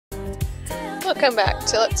Welcome back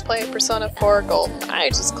to Let's Play Persona 4 Golden. I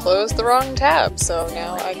just closed the wrong tab, so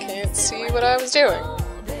now I can't see what I was doing.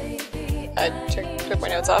 I took my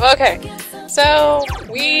notes off. Okay, so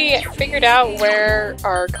we figured out where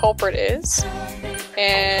our culprit is,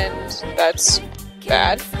 and that's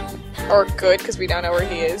bad. Or good, because we don't know where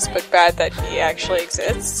he is, but bad that he actually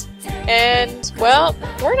exists. And, well,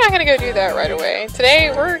 we're not gonna go do that right away.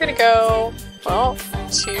 Today, we're gonna go, well,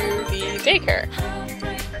 to the daycare.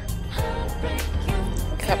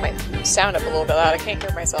 Cut my sound up a little bit loud, I can't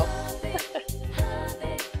hear myself.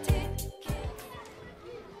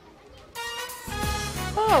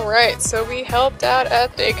 Alright, so we helped out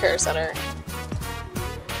at the daycare center.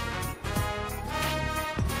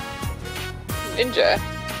 Ninja.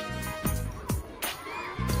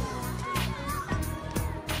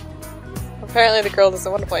 Apparently the girl doesn't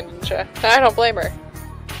want to play ninja. I don't blame her.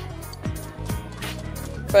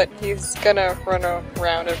 But he's gonna run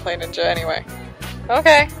around and play ninja anyway.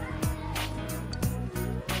 Okay.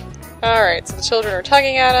 Alright, so the children are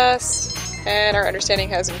tugging at us, and our understanding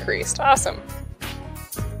has increased. Awesome.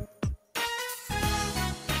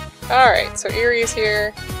 Alright, so Erie's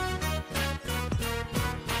here.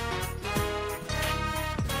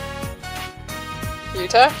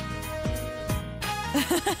 Yuta?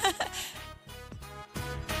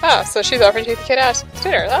 Oh, so she's offering to take the kid out to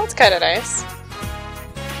dinner. That's kinda nice.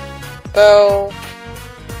 Though,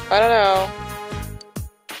 I don't know.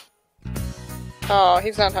 Oh,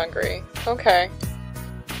 he's not hungry. Okay.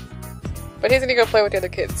 But he's gonna go play with the other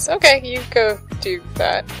kids. Okay, you go do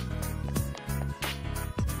that.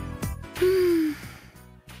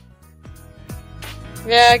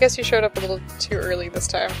 Yeah, I guess you showed up a little too early this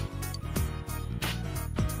time.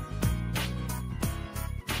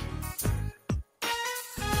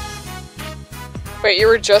 Wait, you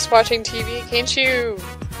were just watching TV? Can't you...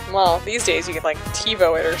 Well, these days you can, like,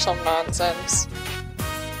 TiVo it or some nonsense.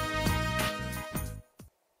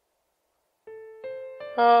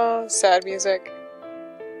 Oh, sad music.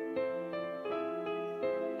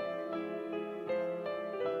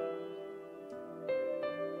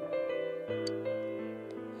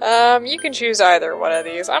 You can choose either one of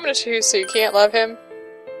these. I'm gonna choose So You Can't Love Him.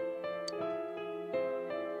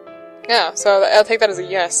 Yeah, so I'll take that as a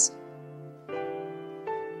yes.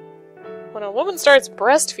 When a woman starts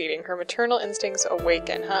breastfeeding, her maternal instincts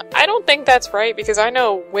awaken, huh? I don't think that's right, because I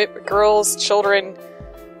know girls, children,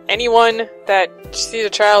 anyone that sees a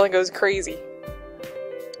child and goes crazy.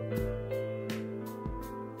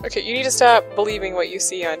 Okay, you need to stop believing what you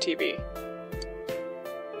see on TV.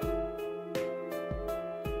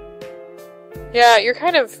 Yeah, you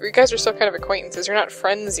guys are still kind of acquaintances, you're not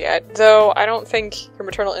friends yet, though I don't think your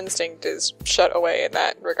maternal instinct is shut away in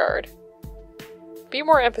that regard. Be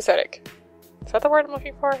more empathetic. Is that the word I'm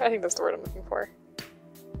looking for? I think that's the word I'm looking for.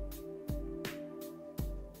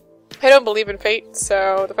 I don't believe in fate,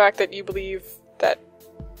 so the fact that you believe that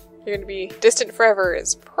you're going to be distant forever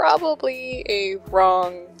is probably a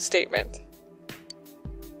wrong statement.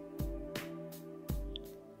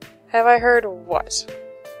 Have I heard what?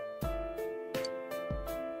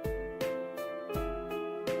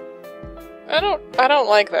 I don't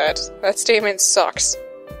like that. That statement sucks.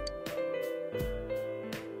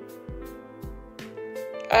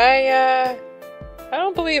 I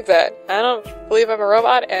don't believe that. I don't believe I'm a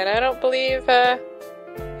robot, and I don't believe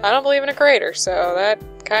in a creator, so that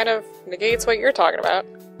kind of negates what you're talking about.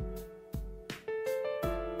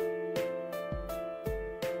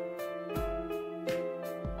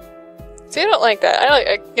 See, I don't like that. I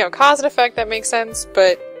like, you know, cause and effect, that makes sense,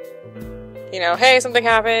 but, you know, hey, something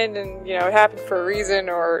happened, and, you know, it happened for a reason,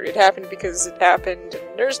 or it happened because it happened,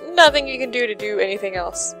 and there's nothing you can do to do anything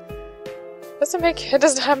else. It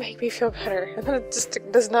does not make me feel better. It just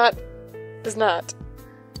does not.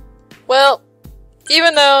 Well,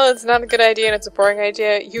 even though it's not a good idea and it's a boring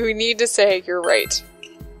idea, you need to say you're right.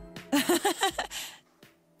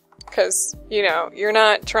 Because, you know, you're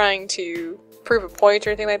not trying to prove a point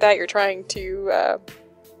or anything like that, you're trying to,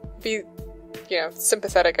 be, you know,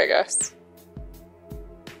 sympathetic, I guess.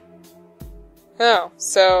 Oh,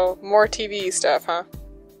 so more TV stuff, huh?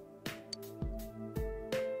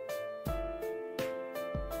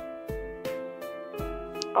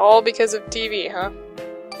 All because of TV, huh?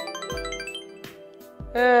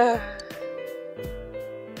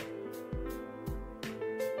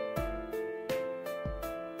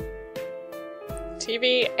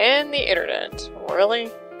 TV and the internet. Really?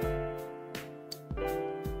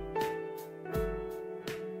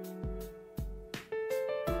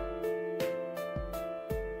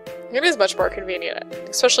 It is much more convenient,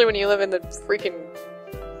 especially when you live in the freaking,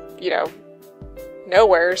 you know,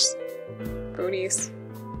 nowheres. Boonies.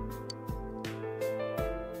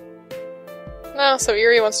 Oh, so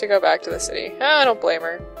Eri wants to go back to the city. Oh, I don't blame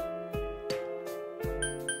her.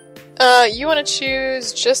 You want to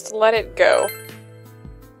choose just let it go.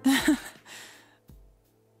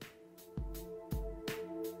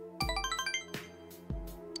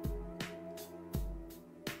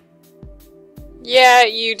 Yeah,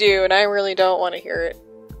 you do, and I really don't want to hear it.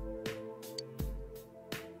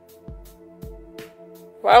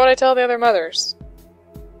 Why would I tell the other mothers?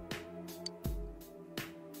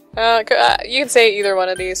 You can say either one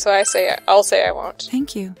of these, so I'll say I won't.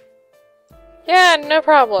 Thank you. Yeah, no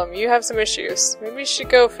problem. You have some issues. Maybe you should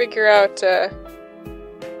go figure out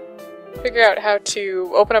how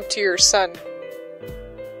to open up to your son.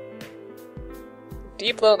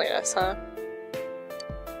 Deep loneliness, huh?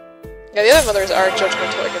 Yeah, the other mothers are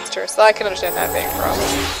judgmental against her, so I can understand that being a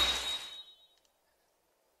problem.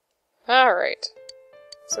 Alright.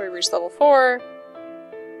 So we reached level 4.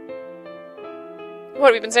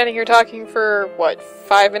 What, we've been standing here talking for, what,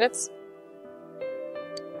 5 minutes?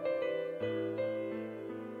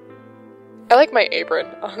 I like my apron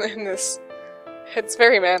in this. It's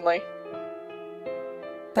very manly.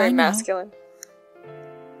 Very masculine.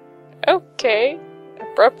 Okay.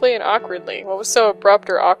 Abruptly and awkwardly. What was so abrupt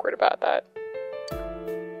or awkward about that?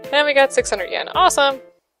 And we got 600 yen. Awesome!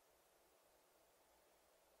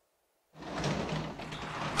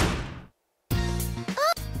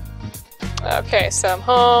 Okay, so I'm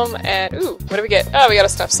home, and ooh, what do we get? Oh, we got a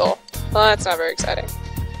stuffed soul. Well, that's not very exciting.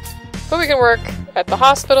 But we can work at the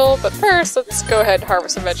hospital, but first, let's go ahead and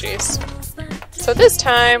harvest some veggies. So this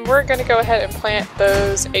time, we're gonna go ahead and plant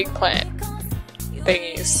those eggplant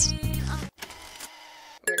thingies. I'm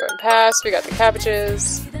gonna go ahead and pass, we got the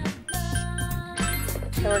cabbages.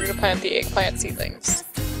 And we're gonna plant the eggplant seedlings.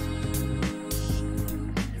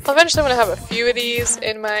 I'll eventually want to have a few of these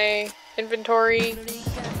in my inventory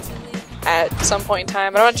at some point in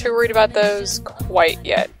time, but I'm not too worried about those quite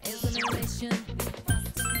yet.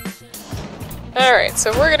 Alright,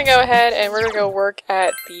 so we're gonna go ahead and we're gonna go work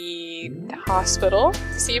at the hospital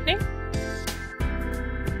this evening.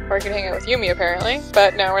 Or we can hang out with Yumi apparently,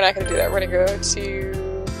 but no, we're not gonna do that. We're gonna go to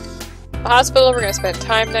the hospital, we're gonna spend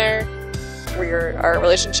time there. Our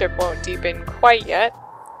relationship won't deepen quite yet.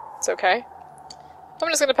 It's okay. I'm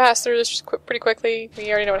just gonna pass through this pretty quickly.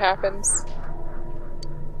 We already know what happens.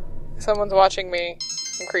 Someone's watching me.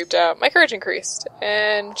 I'm creeped out. My courage increased,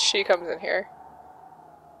 and she comes in here.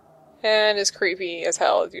 And is creepy as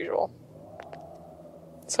hell as usual.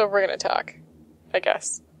 So we're gonna talk, I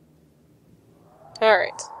guess.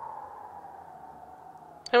 Alright.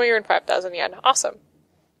 And we earned 5,000 yen. Awesome.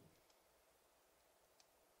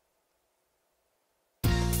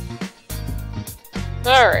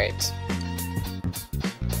 Alright.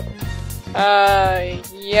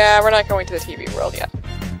 Yeah, we're not going to the TV world yet.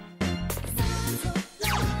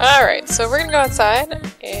 Alright, so we're gonna go outside,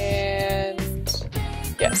 and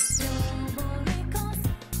yes.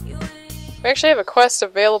 We actually have a quest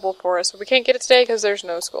available for us, but we can't get it today because there's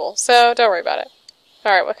no school, so don't worry about it.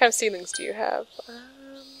 Alright, what kind of seedlings do you have?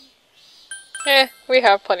 We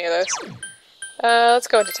have plenty of those. Let's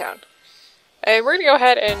go into town. And we're gonna go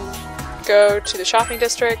ahead and go to the shopping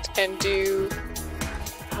district and do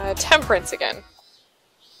Temperance again.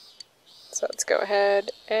 So let's go ahead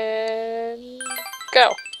and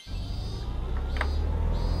go.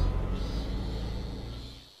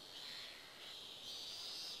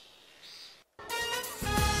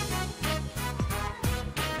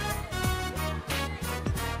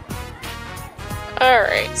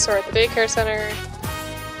 Alright, so we're at the daycare center.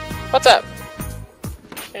 What's up?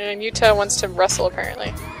 And Yuta wants to wrestle,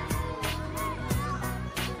 apparently.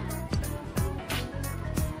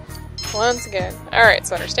 Once again. Alright,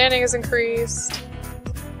 so understanding is increased.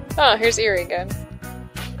 Oh, here's Eri again.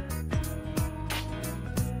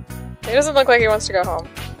 He doesn't look like he wants to go home.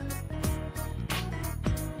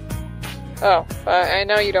 Oh, I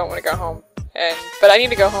know you don't want to go home. But I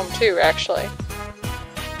need to go home too, actually.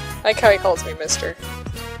 I like how he calls me Mister.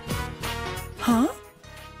 Huh?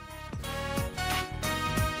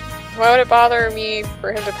 Why would it bother me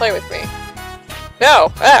for him to play with me?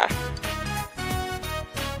 No! Ah!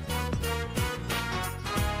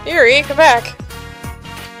 Eri, come back!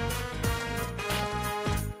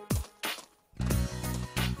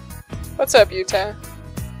 What's up, Yuta?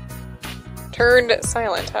 Turned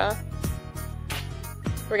silent, huh?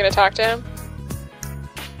 We're gonna talk to him?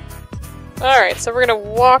 Alright, so we're gonna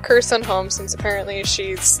walk her son home since apparently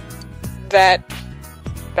she's that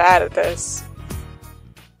bad at this.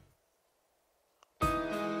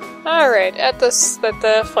 Alright, at the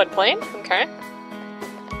floodplain. Okay.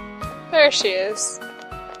 There she is.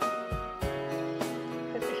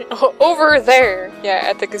 Over there! Yeah,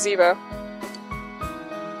 at the gazebo.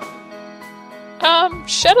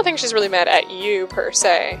 I don't think she's really mad at you, per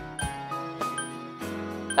se.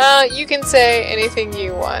 You can say anything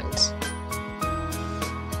you want.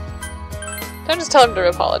 Don't just tell him to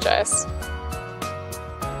apologize.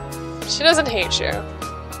 She doesn't hate you.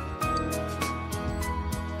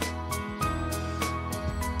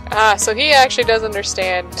 Ah, so he actually does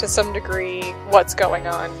understand, to some degree, what's going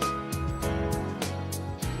on.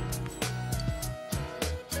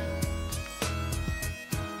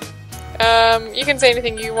 You can say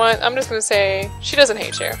anything you want. I'm just gonna say, she doesn't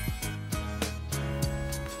hate you.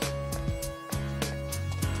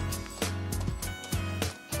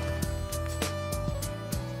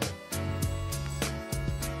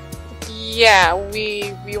 Yeah,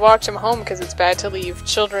 we walked him home because it's bad to leave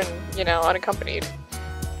children, you know, unaccompanied.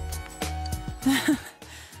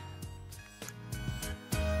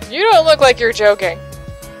 You don't look like you're joking.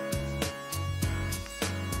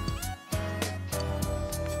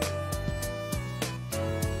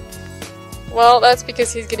 Well, that's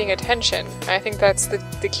because he's getting attention. I think that's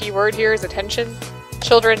the key word here is attention.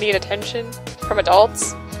 Children need attention from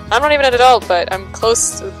adults. I'm not even an adult, but I'm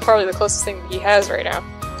close to probably the closest thing he has right now.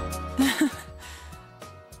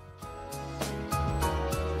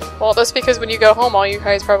 Well, that's because when you go home, all you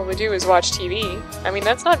guys probably do is watch TV. I mean,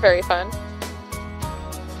 that's not very fun.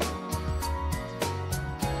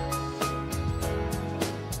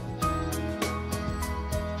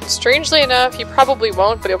 Strangely enough, he probably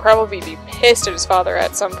won't, but he'll probably be pissed at his father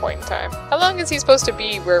at some point in time. How long is he supposed to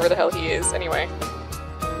be wherever the hell he is, anyway?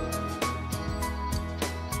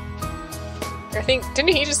 I think,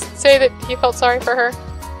 didn't he just say that he felt sorry for her?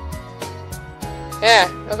 Yeah,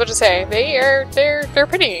 I was about to say, they're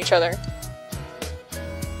pitying each other.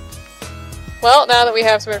 Well, now that we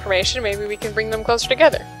have some information, maybe we can bring them closer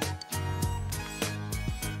together.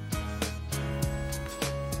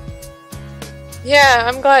 Yeah,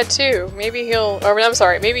 I'm glad too. Maybe he'll, or I'm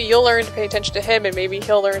sorry, maybe you'll learn to pay attention to him and maybe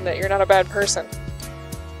he'll learn that you're not a bad person.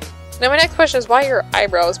 Now my next question is why are your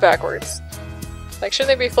eyebrows backwards? Like,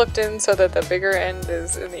 shouldn't they be flipped in so that the bigger end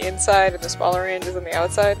is in the inside and the smaller end is on the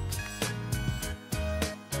outside?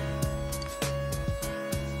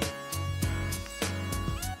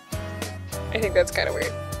 I think that's kind of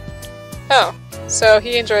weird. Oh, so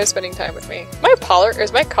he enjoys spending time with me.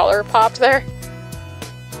 Is my collar popped there?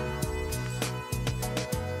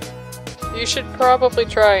 You should probably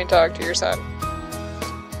try and talk to your son.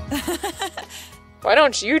 Why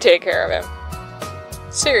don't you take care of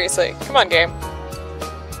him? Seriously, come on, game.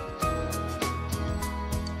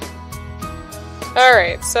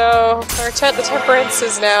 Alright, so the Temperance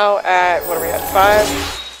is now at, what are we at,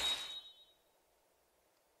 5?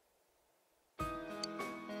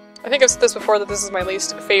 I think I've said this before that this is my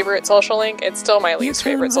least favorite social link. It's still my least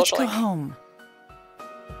favorite social link. Let's go home.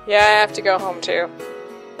 Yeah, I have to go home too.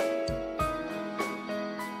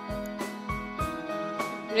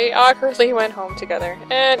 They awkwardly went home together.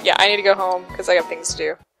 And yeah, I need to go home because I got things to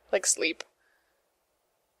do. Like sleep.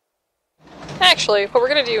 Actually, what we're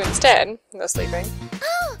gonna do instead, no sleeping.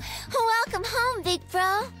 Oh, welcome home, big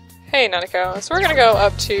bro. Hey, Nanako. So we're gonna go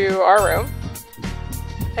up to our room.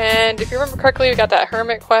 And if you remember correctly, we got that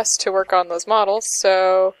hermit quest to work on those models,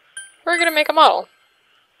 so we're gonna make a model.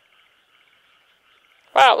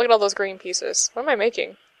 Wow, look at all those green pieces. What am I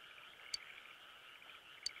making?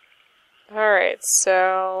 Alright,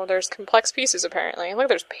 so there's complex pieces apparently. Look,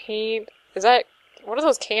 there's paint. Is that... what are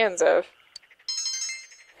those cans of?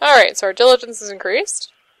 Alright, so our diligence is increased.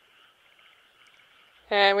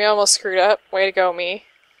 And we almost screwed up. Way to go, me.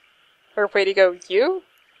 Or way to go, you?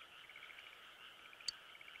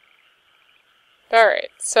 Alright,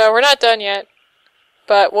 so we're not done yet,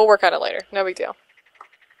 but we'll work on it later. No big deal.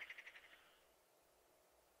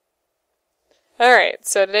 Alright,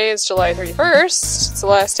 so today is July 31st. It's the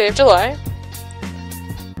last day of July.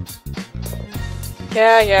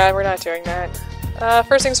 Yeah, we're not doing that.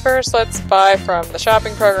 First things first, let's buy from the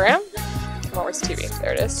shopping program. Come on, where's the TV?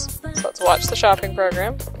 There it is. So let's watch the shopping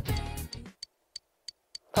program.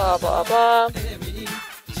 Blah, blah, blah.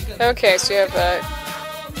 Okay, so you have a...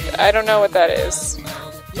 I don't know what that is.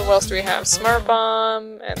 What else do we have? Smart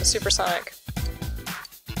Bomb and the Supersonic.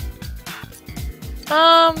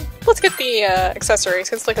 Let's get the accessories,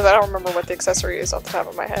 because I don't remember what the accessory is off the top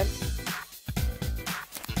of my head.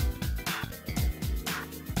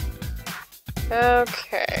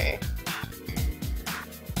 Okay.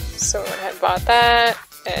 So we went ahead and bought that,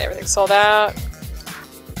 and everything's sold out.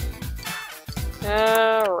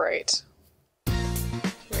 Alright.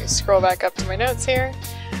 Let me scroll back up to my notes here.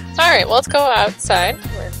 Alright, well, let's go outside.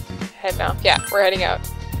 We're heading out. Yeah, we're heading out.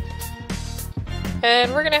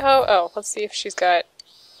 And we're gonna let's see if she's got...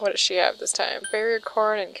 what does she have this time? Barrier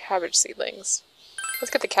corn and cabbage seedlings. Let's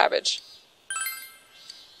get the cabbage.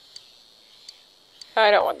 I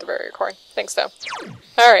don't want the berry corn. Thanks, though.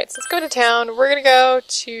 Alright, so let's go to town. We're gonna go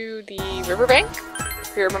to the riverbank.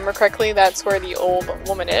 If you remember correctly, that's where the old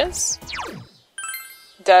woman is.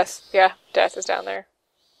 Death. Yeah, Death is down there.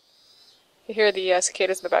 You hear the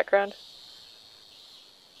cicadas in the background?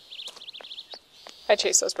 I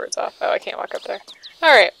chased those birds off. Oh, I can't walk up there.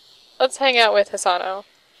 Alright, let's hang out with Hisano.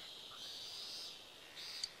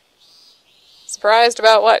 Surprised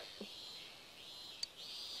about what?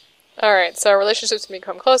 Alright, so our relationships can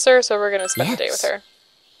become closer, so we're gonna spend the day with her.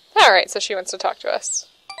 Alright, so she wants to talk to us.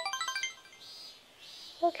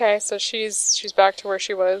 Okay, so she's back to where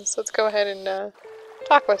she was. Let's go ahead and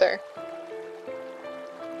talk with her.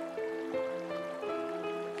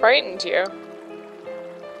 Frightened you?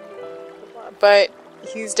 But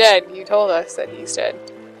he's dead. You told us that he's dead.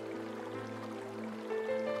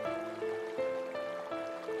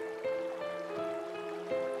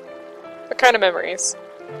 What kind of memories?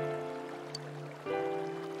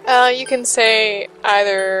 You can say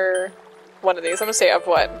either one of these. I'm gonna say of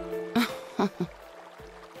what?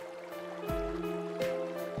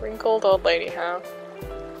 Wrinkled old lady, huh?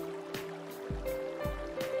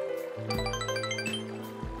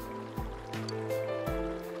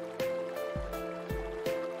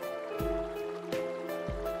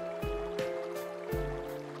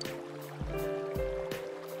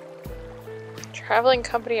 Traveling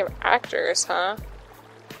company of actors, huh?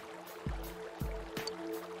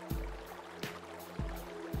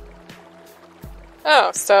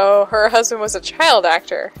 Oh, so her husband was a child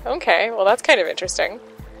actor. Okay, well that's kind of interesting.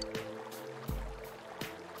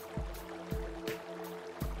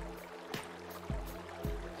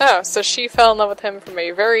 Oh, so she fell in love with him from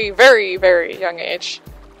a very, very, very young age.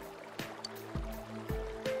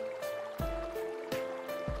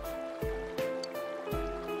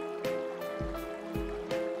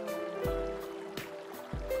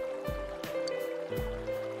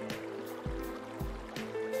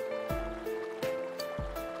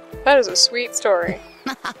 That is a sweet story.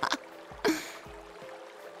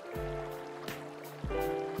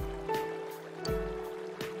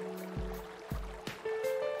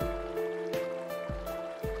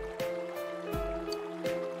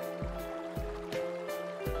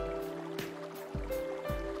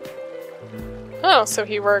 Oh, so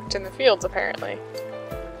he worked in the fields, apparently.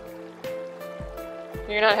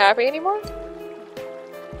 You're not happy anymore?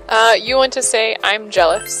 You want to say, I'm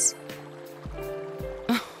jealous.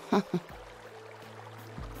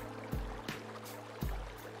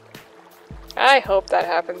 I hope that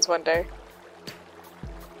happens one day.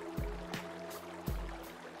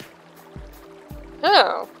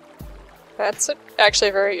 Oh. That's actually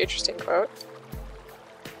a very interesting quote.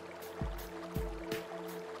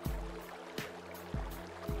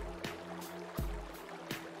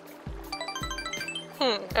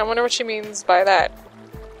 I wonder what she means by that.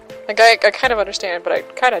 Like, I kind of understand, but I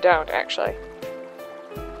kind of don't, actually.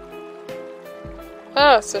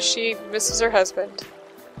 Oh, so she misses her husband.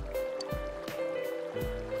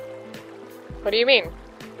 What do you mean?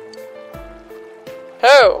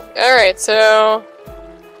 Oh, alright, so...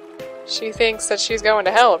 she thinks that she's going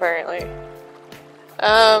to hell, apparently.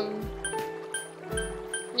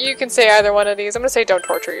 You can say either one of these. I'm gonna say don't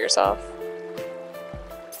torture yourself.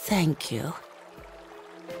 Thank you.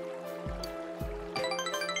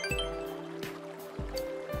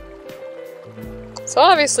 So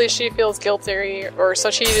obviously she feels guilty, or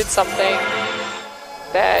so she did something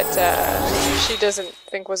that she doesn't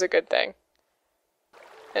think was a good thing.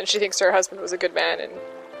 And she thinks her husband was a good man, and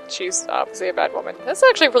she's obviously a bad woman. That's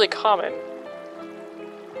actually really common.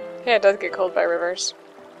 Yeah, it does get cold by rivers.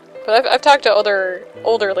 But I've talked to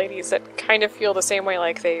older ladies that kind of feel the same way,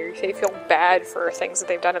 like they feel bad for things that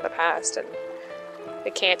they've done in the past, and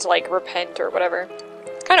they can't, like, repent or whatever.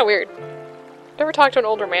 It's kind of weird. Never talked to an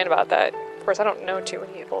older man about that. Of course, I don't know too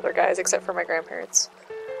many older guys, except for my grandparents.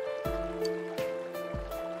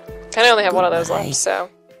 And I only have one of those left, so,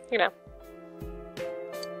 you know.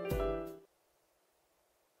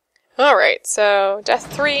 Alright, so,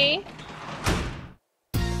 Death 3.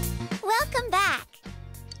 Welcome back.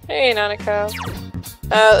 Hey, Nanako.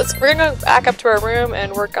 We're gonna go back up to our room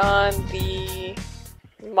and work on the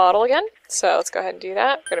model again. So let's go ahead and do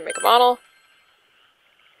that. We're gonna make a model.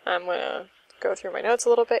 I'm gonna go through my notes a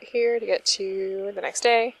little bit here to get to the next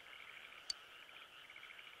day.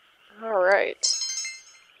 Alright.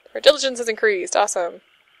 Our diligence has increased. Awesome.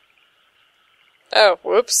 Oh,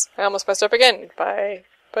 whoops. I almost messed up again by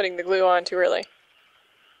putting the glue on too early.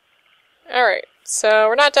 Alright, so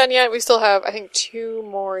we're not done yet. We still have, I think, 2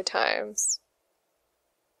 more times.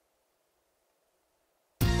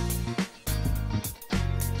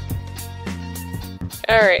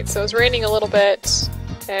 Alright, so it's raining a little bit,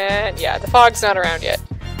 and yeah, the fog's not around yet.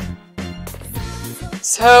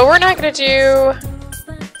 So we're not gonna do...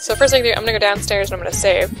 So first thing I do, I'm gonna go downstairs and I'm gonna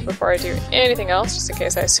save before I do anything else, just in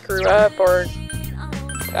case I screw up or...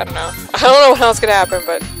 I don't know. I don't know what else could happen,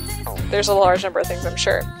 but there's a large number of things, I'm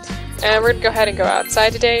sure. And we're gonna go ahead and go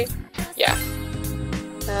outside today. Yeah.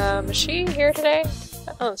 Is she here today?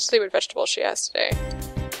 Oh, let's see what vegetables she has today.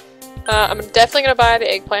 I'm definitely gonna buy the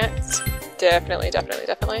eggplants. Definitely.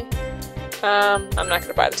 I'm not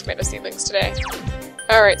gonna buy the tomato seedlings today.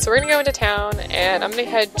 Alright, so we're gonna go into town, and I'm gonna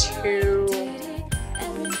head to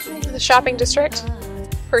the shopping district,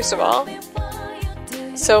 first of all.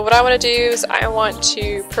 So what I want to do is I want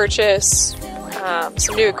to purchase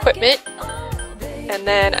some new equipment, and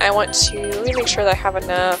then I want to, let me make sure that I have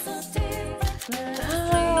enough.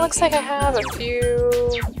 Looks like I have a few.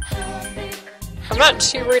 I'm not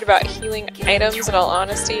too worried about healing items in all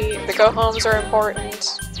honesty. The go-homes are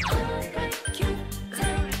important.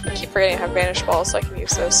 I keep forgetting I have Vanish Balls, so I can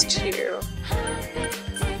use those too.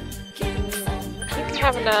 I think I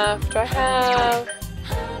have enough. Do I have...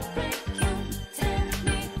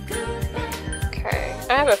 Okay,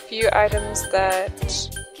 I have a few items that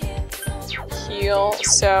heal,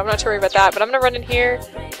 so I'm not too worried about that, but I'm going to run in here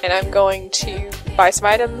and I'm going to buy some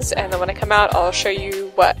items, and then when I come out I'll show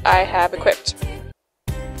you what I have equipped.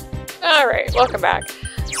 Alright, welcome back.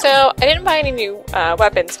 So, I didn't buy any new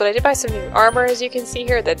weapons, but I did buy some new armor, as you can see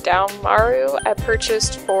here, the Daomaru I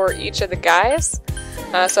purchased for each of the guys.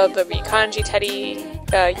 So there'll be Kanji, Teddy,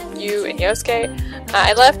 Yu, and Yosuke.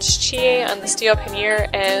 I left Chie on the Steel Pannier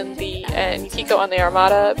and Yukiko on the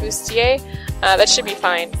Armada Bustier. That should be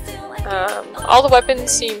fine. All the weapons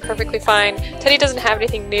seem perfectly fine. Teddy doesn't have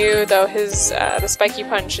anything new, though his the Spiky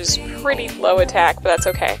Punch is pretty low attack, but that's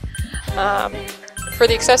okay. For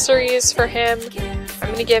the accessories for him, I'm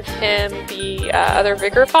going to give him the other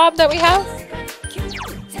Vigor Fob that we have.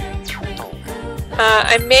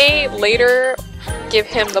 I may later give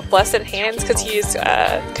him the Blessed Hands because he's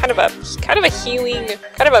kind of a healing,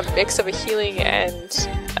 kind of a mix of a healing and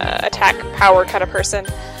attack power kind of person,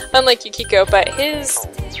 unlike Yukiko. But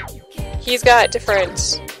he's got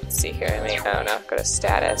different. Let's see here. Go to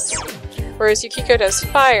status. Whereas Yukiko does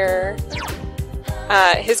fire.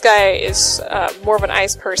 His guy is more of an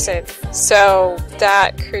ice person, so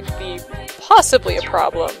that could be possibly a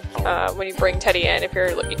problem when you bring Teddy in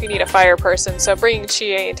if you need a fire person. So bringing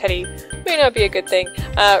Chie and Teddy may not be a good thing.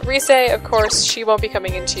 Rise, of course, she won't be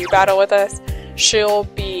coming into battle with us. She'll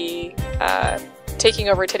be taking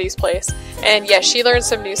over Teddy's place, and yeah, she learned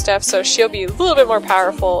some new stuff, so she'll be a little bit more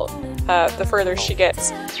powerful the further she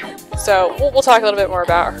gets. So we'll talk a little bit more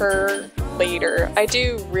about her later. I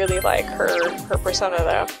do really like her persona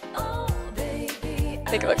though. I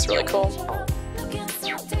think it looks really cool.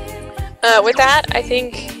 With that, I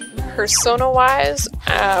think persona-wise,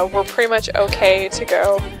 we're pretty much okay to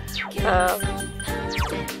go.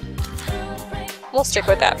 We'll stick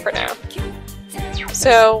with that for now.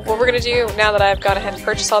 So what we're going to do, now that I've gone ahead and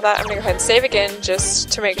purchased all that, I'm going to go ahead and save again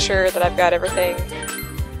just to make sure that I've got everything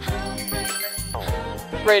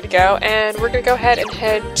ready to go. And we're going to go ahead and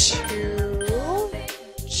head to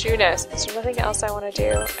Junes. Is there nothing else I want to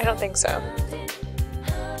do? I don't think so.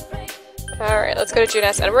 Alright, let's go to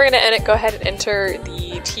Junes, and we're going to go ahead and enter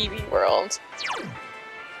the TV world.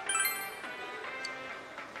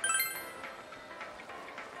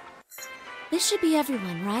 This should be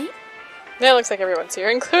everyone, right? Yeah, it looks like everyone's here,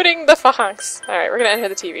 including the fox. Alright, we're going to enter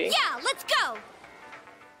the TV. Yeah, let's go!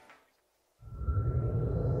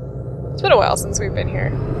 It's been a while since we've been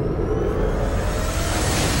here.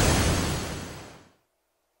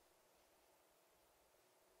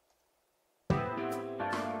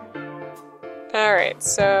 Alright,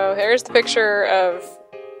 so there's the picture of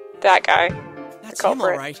that guy. That's him,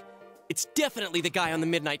 alright. It's definitely the guy on the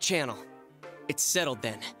Midnight Channel. It's settled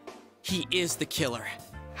then. He is the killer.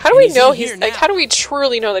 How do we know he's like? How do we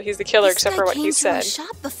truly know that he's the killer, except for what he said? This guy came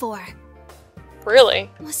to our shop before. Really?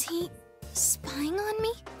 Was he spying on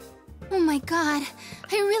me? Oh my god,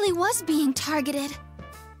 I really was being targeted.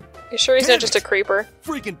 You sure he's not just a creeper?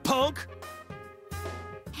 Freaking punk!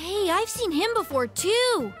 Hey, I've seen him before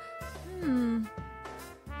too.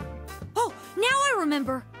 Oh, now I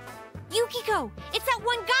remember. Yukiko, it's that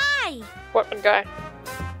one guy. What one guy?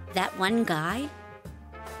 That one guy?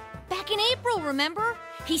 Back in April, remember?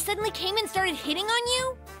 He suddenly came and started hitting on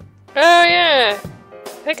you? Oh yeah, I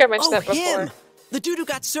think I mentioned that before. Him! The dude who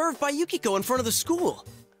got served by Yukiko in front of the school.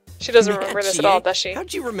 She doesn't remember this at all, does she?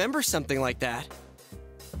 How'd you remember something like that?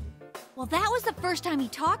 Well, that was the first time he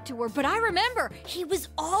talked to her, but I remember he was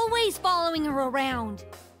always following her around.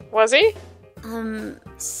 Was he?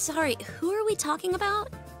 Sorry, who are we talking about?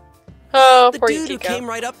 Oh, The poor dude who Yukiko. came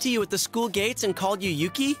right up to you at the school gates and called you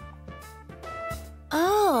Yuki?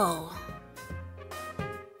 Oh.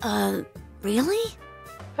 Really?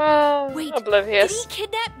 Wait, Oblivious. did he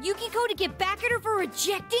kidnap Yukiko to get back at her for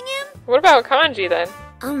rejecting him? What about Kanji then?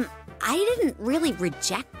 I didn't really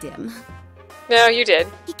reject him. No, you did.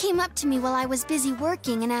 He came up to me while I was busy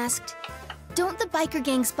working and asked, "Don't the biker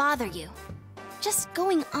gangs bother you?" Just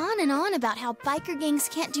going on and on about how biker gangs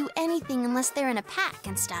can't do anything unless they're in a pack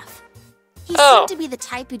and stuff. He Oh. seemed to be the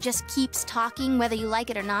type who just keeps talking whether you like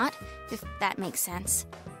it or not, if that makes sense.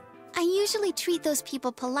 I usually treat those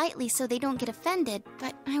people politely so they don't get offended,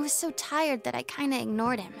 but I was so tired that I kinda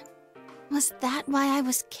ignored him. Was that why I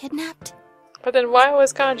was kidnapped? But then why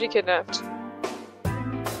was Kanji kidnapped?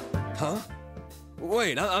 Huh?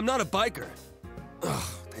 Wait, I'm not a biker. Ugh,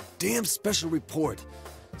 that damn special report.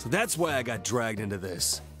 So that's why I got dragged into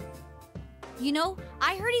this. You know,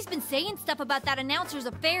 I heard he's been saying stuff about that announcer's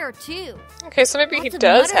affair, too. Okay, so maybe he Lots of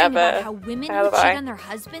does muttering have about a how women who alibi. cheat on their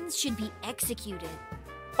husbands should be executed.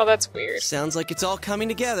 Oh, that's weird. Sounds like it's all coming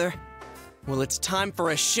together. Well, it's time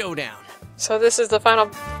for a showdown. So this is the final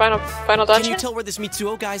Can dungeon? you tell where this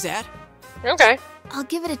Mitsuo guy's at? Okay. I'll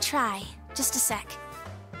give it a try. Just a sec.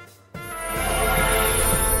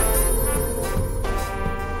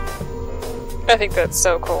 I think that's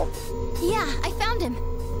so cool. Yeah, I found him.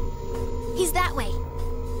 He's that way.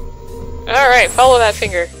 Alright, follow that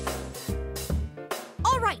finger.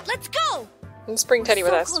 All right, let's go! Let's bring Teddy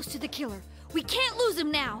with so us. close to the killer. We can't lose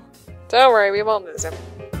him now. Don't worry, we won't lose him.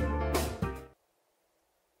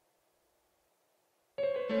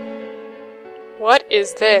 What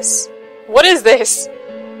is this? What is this?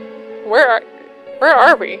 Where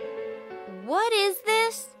are we? What is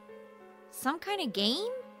this? Some kind of game?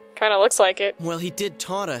 Kinda looks like it. Well, he did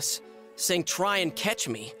taunt us, saying try and catch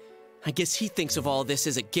me. I guess he thinks of all this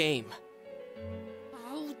as a game.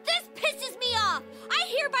 Oh, this pisses me off! I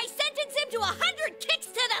hereby sentence him to 100 kicks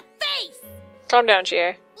to the face! Calm down,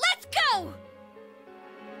 GA. Let's go!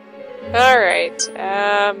 Alright,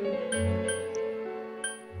 I'm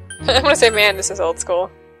gonna say, man, this is old school.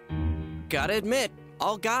 Gotta admit,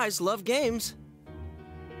 all guys love games.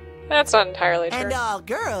 That's not entirely true. And all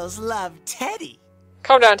girls love Teddy.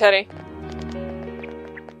 Calm down, Teddy.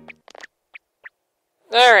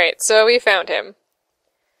 Alright, so we found him.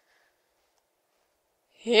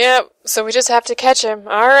 Yep, so we just have to catch him.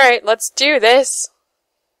 Alright, let's do this.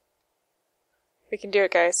 We can do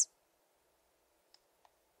it, guys.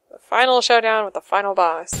 The final showdown with the final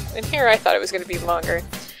boss. And here I thought it was going to be longer.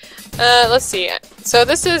 Let's see. So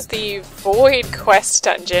this is the Void Quest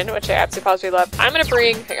dungeon, which I absolutely positively love. I'm going to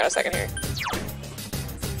bring... Hang on a second here.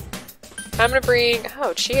 I'm going to bring...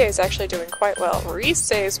 Oh, Chie is actually doing quite well.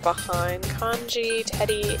 Rise is behind. Kanji,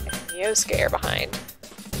 Teddy, and Yosuke are behind.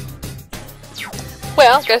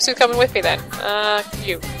 Well, guess who's coming with me then?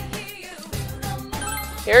 You.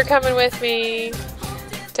 You're coming with me.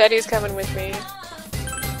 Teddy's coming with me.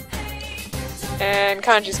 And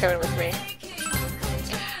Kanji's coming with me.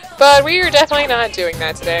 But we are definitely not doing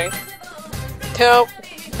that today. Nope.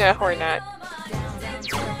 No, we're not.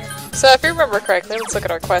 So if you remember correctly, let's look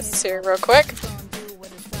at our quests here real quick.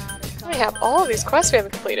 We have all of these quests we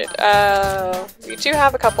haven't completed. We do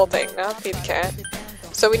have a couple things, not feed the cat.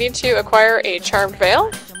 So we need to acquire a Charmed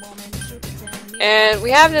Veil. And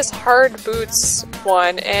we have this Hard Boots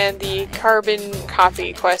one and the Carbon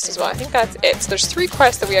Coffee quest as well. I think that's it. So there's 3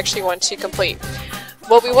 quests that we actually want to complete.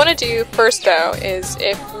 What we want to do first, though, is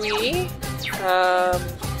if we...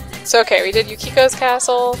 so, okay, we did Yukiko's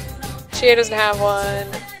castle. Chie doesn't have one.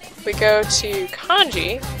 If we go to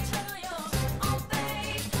Kanji...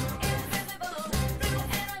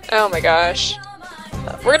 Oh my gosh.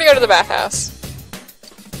 We're gonna go to the bathhouse.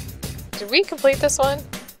 Did we complete this one?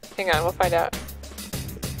 Hang on, we'll find out.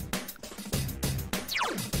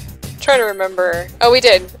 Trying to remember. Oh, we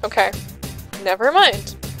did. Okay. Never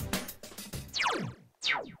mind.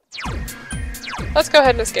 Let's go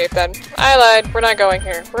ahead and escape then. I lied. We're not going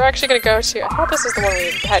here. We're actually going to go to... I thought this was the one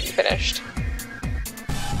we hadn't finished.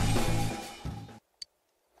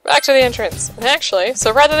 Back to the entrance. And actually,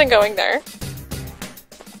 so rather than going there...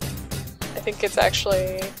 I think it's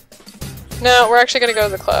actually... No, we're actually going to go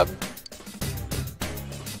to the club.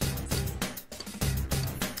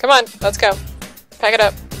 Come on, let's go. Pack it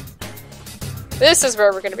up. This is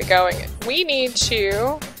where we're going to be going. We need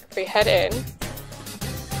to... If we head in...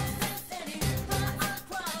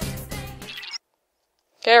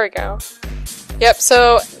 There we go. Yep,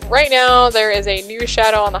 so right now there is a new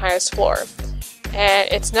shadow on the highest floor. And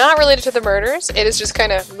it's not related to the murders, it is just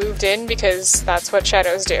kind of moved in because that's what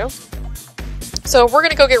shadows do. So we're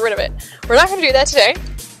gonna go get rid of it. We're not gonna do that today,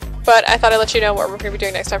 but I thought I'd let you know what we're gonna be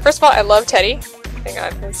doing next time. First of all, I love Teddy. Hang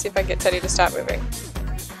on, let's see if I can get Teddy to stop moving.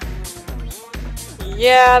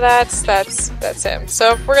 Yeah, that's him.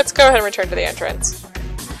 So let's go ahead and return to the entrance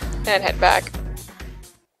and head back.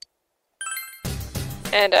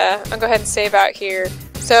 And I'll go ahead and save out here.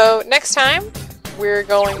 So next time we're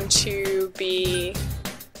going to be.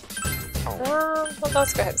 Well,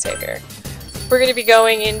 let's go ahead and save here. We're going to be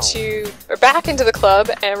going back into the club,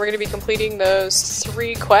 and we're going to be completing those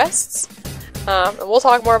 3 quests. And we'll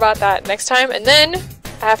talk more about that next time. And then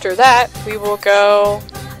after that, we will go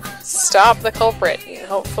stop the culprit. And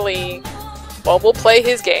hopefully, well, we'll play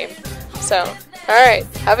his game. So, alright,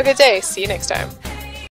 have a good day. See you next time.